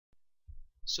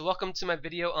So welcome to my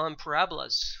video on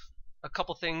parabolas. A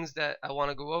couple things that I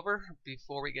want to go over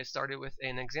before we get started with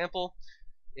an example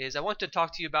is I want to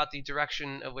talk to you about the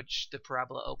direction of which the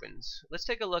parabola opens. Let's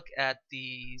take a look at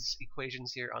these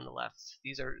equations here on the left.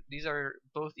 These are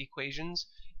both equations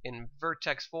in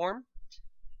vertex form,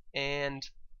 and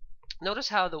notice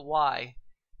how the y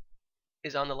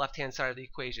is on the left hand side of the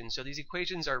equation. So these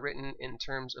equations are written in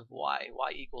terms of y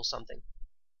equals something.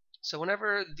 So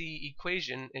whenever the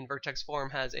equation in vertex form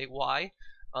has a y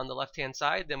on the left hand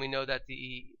side, then we know that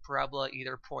the parabola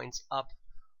either points up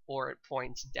or it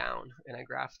points down. And I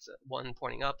graphed one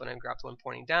pointing up and I graphed one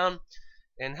pointing down.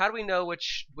 And how do we know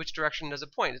which direction does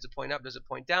it point? Does it point up? Does it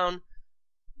point down?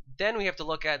 Then we have to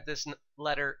look at this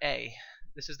letter a.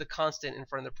 This is the constant in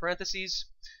front of the parentheses.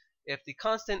 If the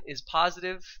constant is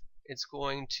positive, it's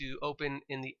going to open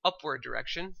in the upward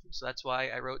direction. So that's why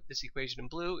I wrote this equation in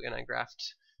blue and I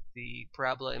graphed the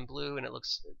parabola in blue, and it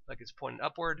looks like it's pointed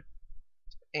upward.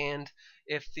 And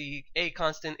if the a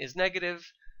constant is negative,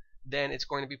 then it's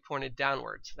going to be pointed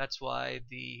downwards. That's why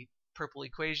the purple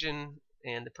equation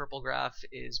and the purple graph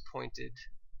is pointed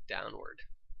downward.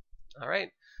 Alright,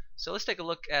 so let's take a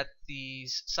look at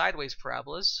these sideways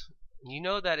parabolas. You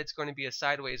know that it's going to be a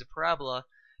sideways parabola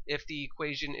if the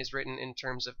equation is written in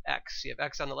terms of x. You have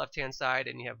x on the left hand side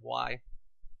and you have y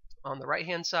on the right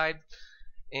hand side.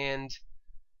 And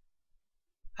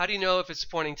how do you know if it's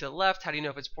pointing to the left? How do you know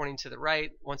if it's pointing to the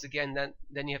right? Once again,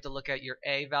 then you have to look at your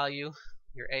a value.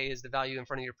 Your a is the value in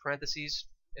front of your parentheses.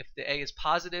 If the a is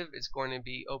positive, it's going to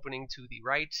be opening to the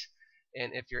right.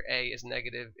 And if your a is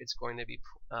negative, it's going to be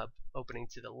opening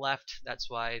to the left. That's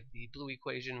why the blue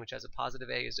equation, which has a positive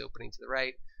a, is opening to the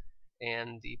right.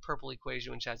 And the purple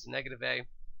equation, which has a negative a,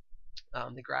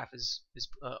 the graph is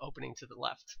opening to the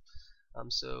left.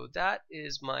 So that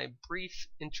is my brief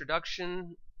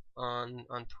introduction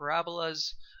on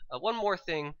parabolas. One more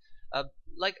thing,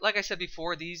 like I said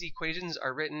before, these equations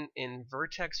are written in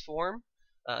vertex form.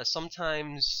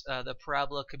 Sometimes the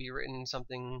parabola could be written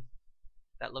something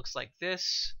that looks like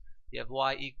this. You have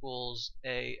y equals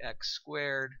ax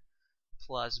squared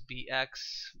plus bx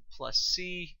plus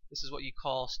c. This is what you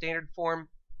call standard form.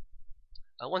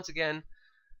 Once again,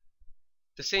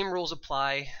 the same rules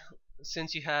apply.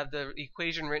 Since you have the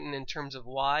equation written in terms of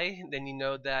y, then you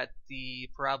know that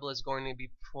the parabola is going to be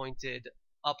pointed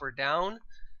up or down.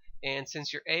 And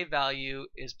since your a value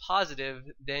is positive,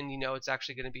 then you know it's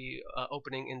actually going to be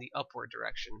opening in the upward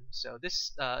direction. So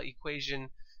this equation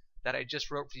that I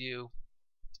just wrote for you,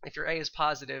 if your a is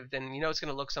positive, then you know it's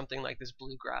going to look something like this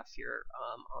blue graph here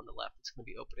on the left. It's going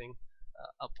to be opening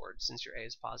upward since your a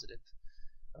is positive.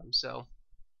 So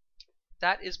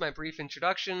that is my brief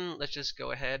introduction. Let's just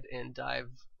go ahead and dive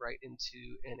right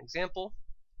into an example.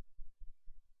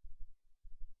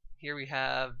 Here we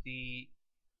have the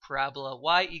parabola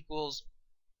y equals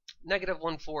negative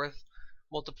 1/4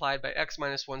 multiplied by x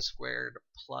minus 1 squared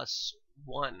plus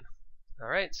 1.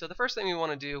 Alright, so the first thing we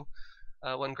want to do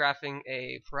when graphing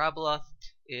a parabola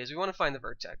is we want to find the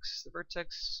vertex. The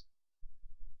vertex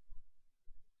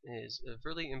is a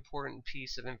really important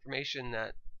piece of information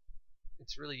that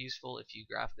it's really useful if you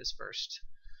graph this first.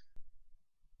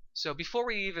 So before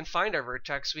we even find our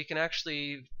vertex, we can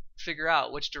actually figure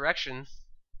out which direction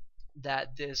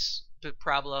that this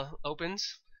parabola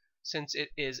opens. Since it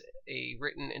is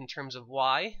written in terms of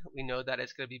y, we know that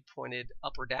it's going to be pointed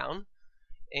up or down.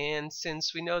 And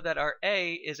since we know that our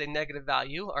a is a negative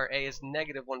value, our a is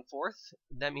negative 1/4,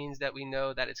 that means that we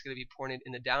know that it's going to be pointed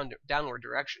in the downward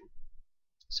direction.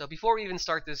 So before we even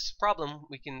start this problem,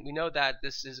 we know that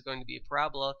this is going to be a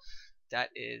parabola that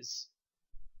is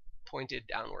pointed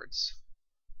downwards.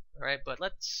 Alright, but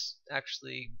let's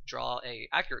actually draw an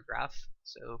accurate graph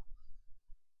so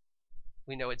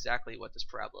we know exactly what this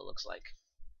parabola looks like.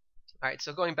 Alright,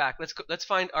 so going back, let's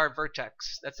find our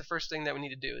vertex. That's the first thing that we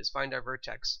need to do, is find our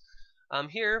vertex.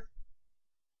 Here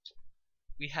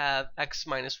we have x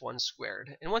minus 1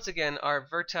 squared. And once again, our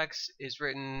vertex is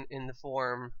written in the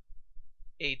form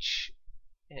h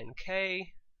and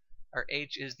k. Our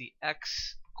h is the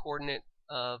x coordinate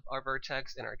of our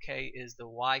vertex, and our k is the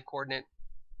y coordinate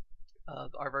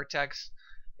of our vertex.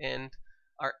 And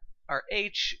our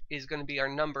h is going to be our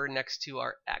number next to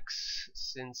our x.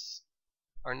 Since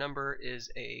our number is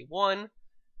a 1,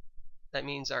 that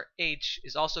means our h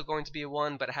is also going to be a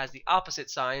 1, but it has the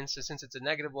opposite sign. So since it's a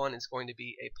negative 1, it's going to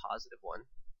be a positive 1.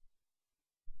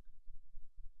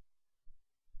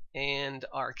 And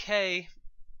our k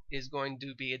is going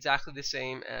to be exactly the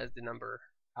same as the number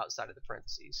outside of the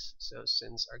parentheses. So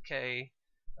since our k,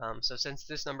 since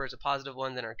this number is a positive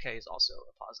 1, then our k is also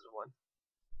a positive 1.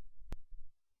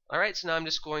 Alright, so now I'm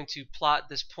just going to plot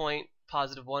this point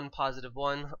positive 1, positive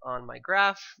 1 on my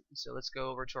graph. So let's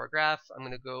go over to our graph. I'm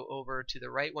going to go over to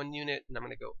the right 1 unit, and I'm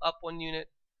going to go up 1 unit.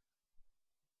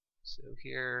 So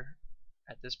here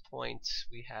at this point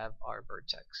we have our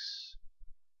vertex.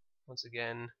 Once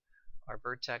again, our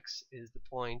vertex is the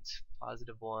point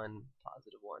positive 1,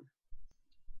 positive 1.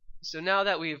 So now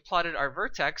that we've plotted our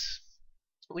vertex,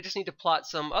 we just need to plot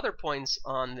some other points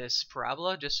on this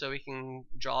parabola just so we can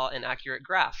draw an accurate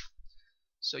graph.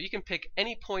 So you can pick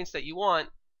any points that you want.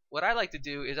 What I like to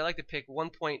do is I like to pick 1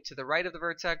 point to the right of the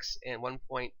vertex and 1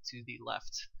 point to the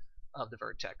left of the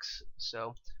vertex.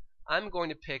 So I'm going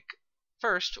to pick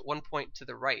first 1 point to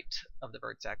the right of the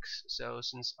vertex. So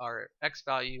since our x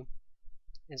value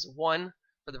is 1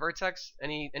 for the vertex,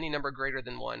 any number greater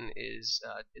than 1 is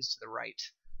to the right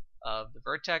of the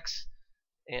vertex.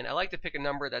 And I like to pick a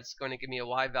number that's going to give me a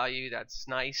y value that's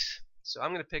nice. So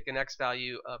I'm going to pick an x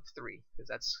value of 3 because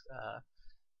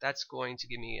that's going to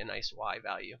give me a nice y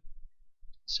value.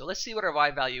 So let's see what our y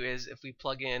value is if we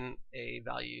plug in a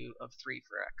value of 3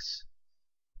 for x.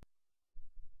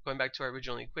 Going back to our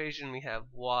original equation, we have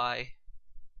y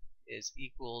is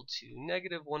equal to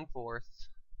negative 1/4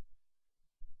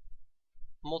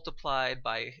 multiplied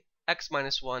by x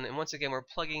minus 1. And once again, we're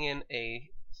plugging in a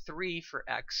 3 for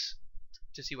x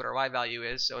to see what our y value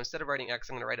is. So instead of writing x,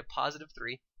 I'm going to write a positive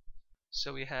 3.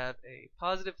 So we have a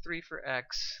positive 3 for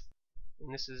x,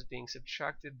 and this is being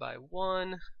subtracted by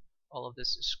 1. All of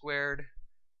this is squared,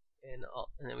 and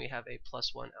then we have a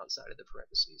plus 1 outside of the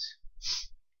parentheses.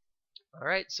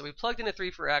 Alright, so we plugged in a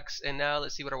 3 for x, and now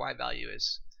let's see what our y value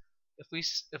is. If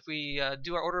we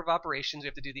do our order of operations, we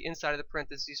have to do the inside of the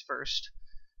parentheses first.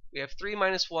 We have 3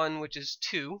 minus 1, which is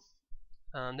 2.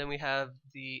 Then we have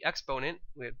the exponent,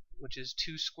 which is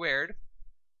 2 squared.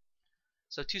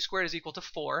 So 2 squared is equal to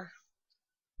 4.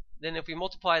 Then if we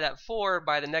multiply that 4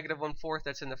 by the negative 1/4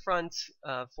 that's in the front,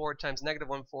 4 times negative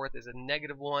 1/4 is a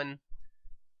negative 1.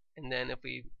 And then if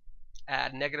we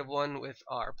add negative 1 with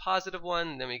our positive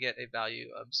 1, then we get a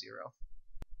value of 0.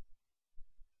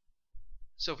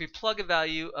 So if we plug a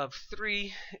value of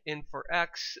 3 in for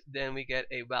x, then we get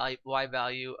a y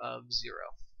value of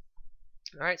 0.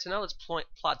 Alright, so now let's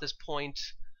plot this point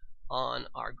on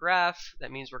our graph.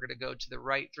 That means we're going to go to the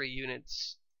right 3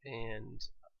 units and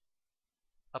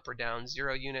up or down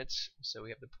 0 units. So we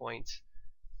have the point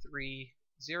 3,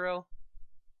 0.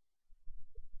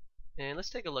 And let's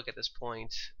take a look at this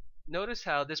point. Notice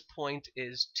how this point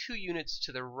is 2 units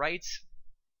to the right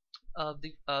of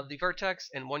the vertex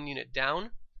and 1 unit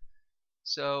down.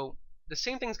 So the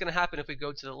same thing's going to happen if we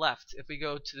go to the left. If we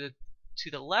go to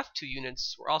the left 2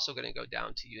 units, we're also going to go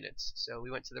down 2 units. So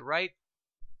we went to the right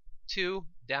 2,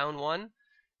 down 1.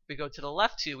 If we go to the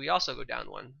left 2, we also go down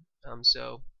 1.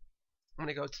 So I'm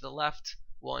going to go to the left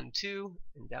 1, 2,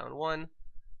 and down 1.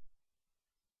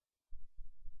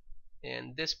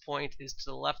 And this point is to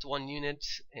the left 1 unit,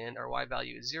 and our y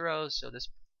value is 0. So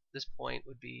this point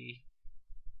would be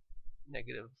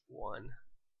negative 1,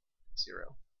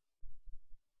 0.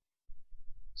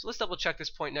 So let's double check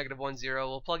this point negative 1, 0.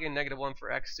 We'll plug in negative 1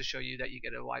 for x to show you that you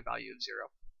get a y value of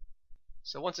 0.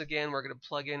 So once again, we're going to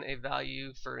plug in a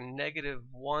value for negative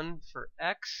 1 for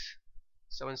x.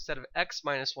 So instead of x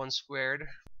minus 1 squared,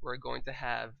 we're going to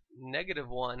have negative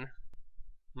 1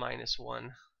 minus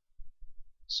 1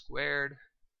 squared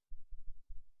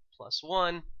plus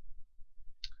 1.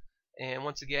 And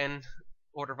once again,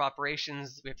 order of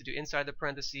operations, we have to do inside the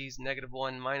parentheses. Negative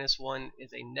 1 minus 1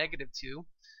 is a negative 2.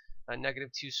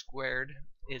 Negative 2 squared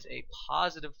is a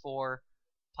positive 4.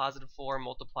 Positive 4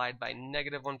 multiplied by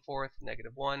negative 1/4,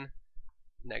 negative 1.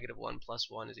 Negative 1 plus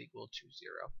 1 is equal to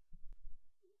 0.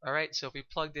 Alright, so if we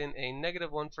plugged in a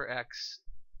negative 1 for x,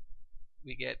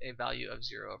 we get a value of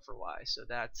 0 for y. So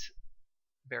that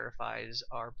verifies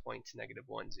our point negative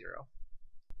 1, 0.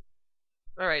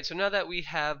 Alright, so now that we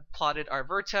have plotted our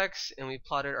vertex and we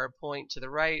plotted our point to the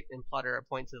right and plotted our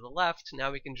point to the left,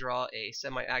 now we can draw a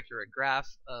semi-accurate graph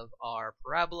of our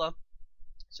parabola.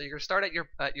 So you're going to start at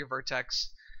your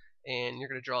vertex, and you're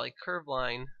going to draw a curved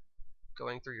line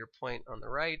going through your point on the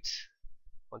right.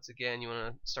 Once again, you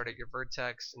want to start at your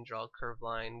vertex and draw a curved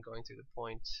line going through the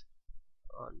point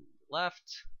on the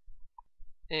left.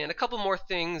 And a couple more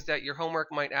things that your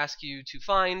homework might ask you to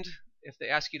find. If they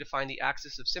ask you to find the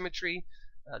axis of symmetry,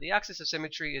 the axis of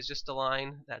symmetry is just a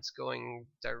line that's going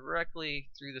directly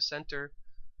through the center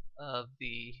of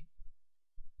the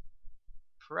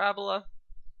parabola.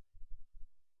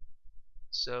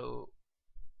 So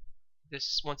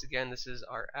this, once again, this is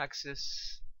our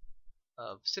axis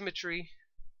of symmetry.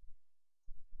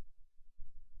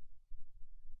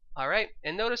 Alright,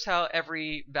 and notice how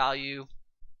every value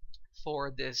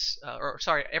for this,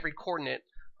 every coordinate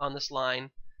on this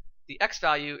line, the x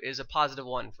value is a positive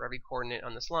 1 for every coordinate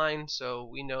on this line, so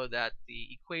we know that the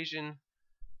equation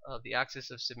of the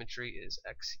axis of symmetry is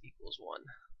x equals 1.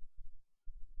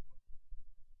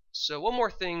 So one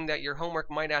more thing that your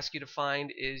homework might ask you to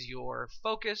find is your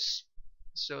focus.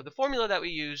 So the formula that we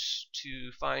use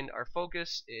to find our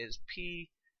focus is P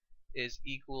is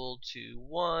equal to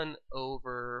 1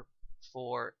 over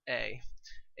 4a.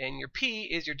 And your P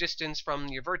is your distance from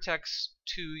your vertex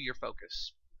to your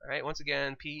focus. Alright, once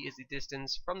again, P is the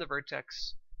distance from the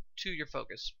vertex to your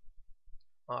focus.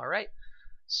 Alright,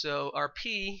 so our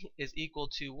P is equal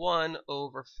to 1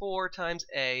 over 4 times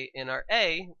a, and our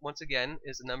a, once again,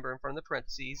 is the number in front of the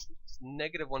parentheses. It's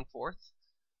negative 1/4.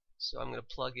 So I'm going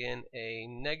to plug in a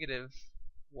negative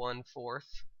 1/4 for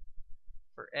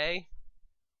a.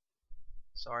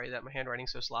 Sorry that my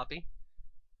handwriting's so sloppy.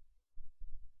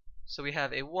 So we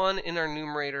have a 1 in our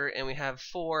numerator, and we have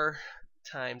 4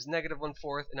 times negative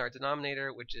 1/4 in our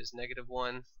denominator, which is negative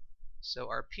 1. So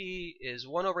our P is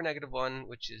 1 over negative 1,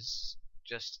 which is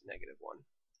just negative 1.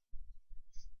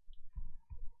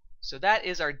 So that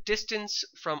is our distance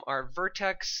from our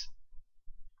vertex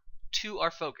to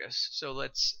our focus. So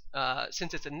let's,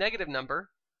 since it's a negative number,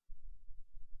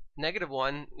 negative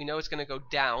 1, we know it's going to go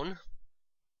down.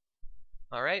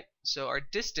 Alright, so our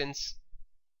distance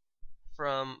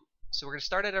from, so we're going to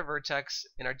start at our vertex,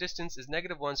 and our distance is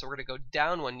negative 1, so we're going to go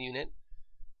down 1 unit.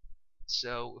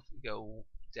 So if we go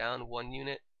down 1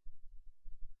 unit,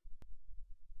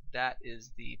 that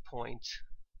is the point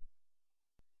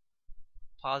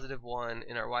positive 1,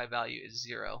 and our y value is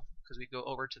 0, because we go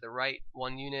over to the right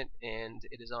 1 unit, and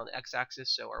it is on the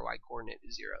x-axis, so our y coordinate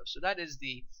is 0. So that is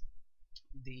the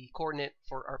coordinate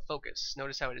for our focus.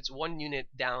 Notice how it's 1 unit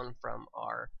down from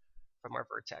our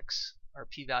vertex. Our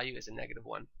p value is a negative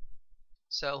 1.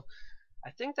 So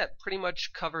I think that pretty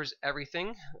much covers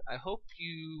everything. I hope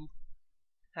you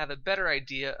have a better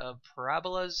idea of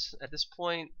parabolas at this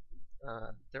point.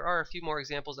 There are a few more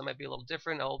examples that might be a little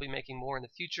different. I will be making more in the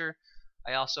future.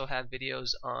 I also have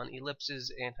videos on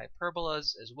ellipses and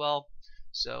hyperbolas as well,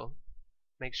 so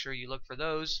make sure you look for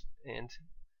those. And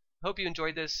I hope you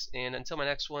enjoyed this, and until my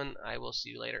next one, I will see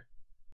you later.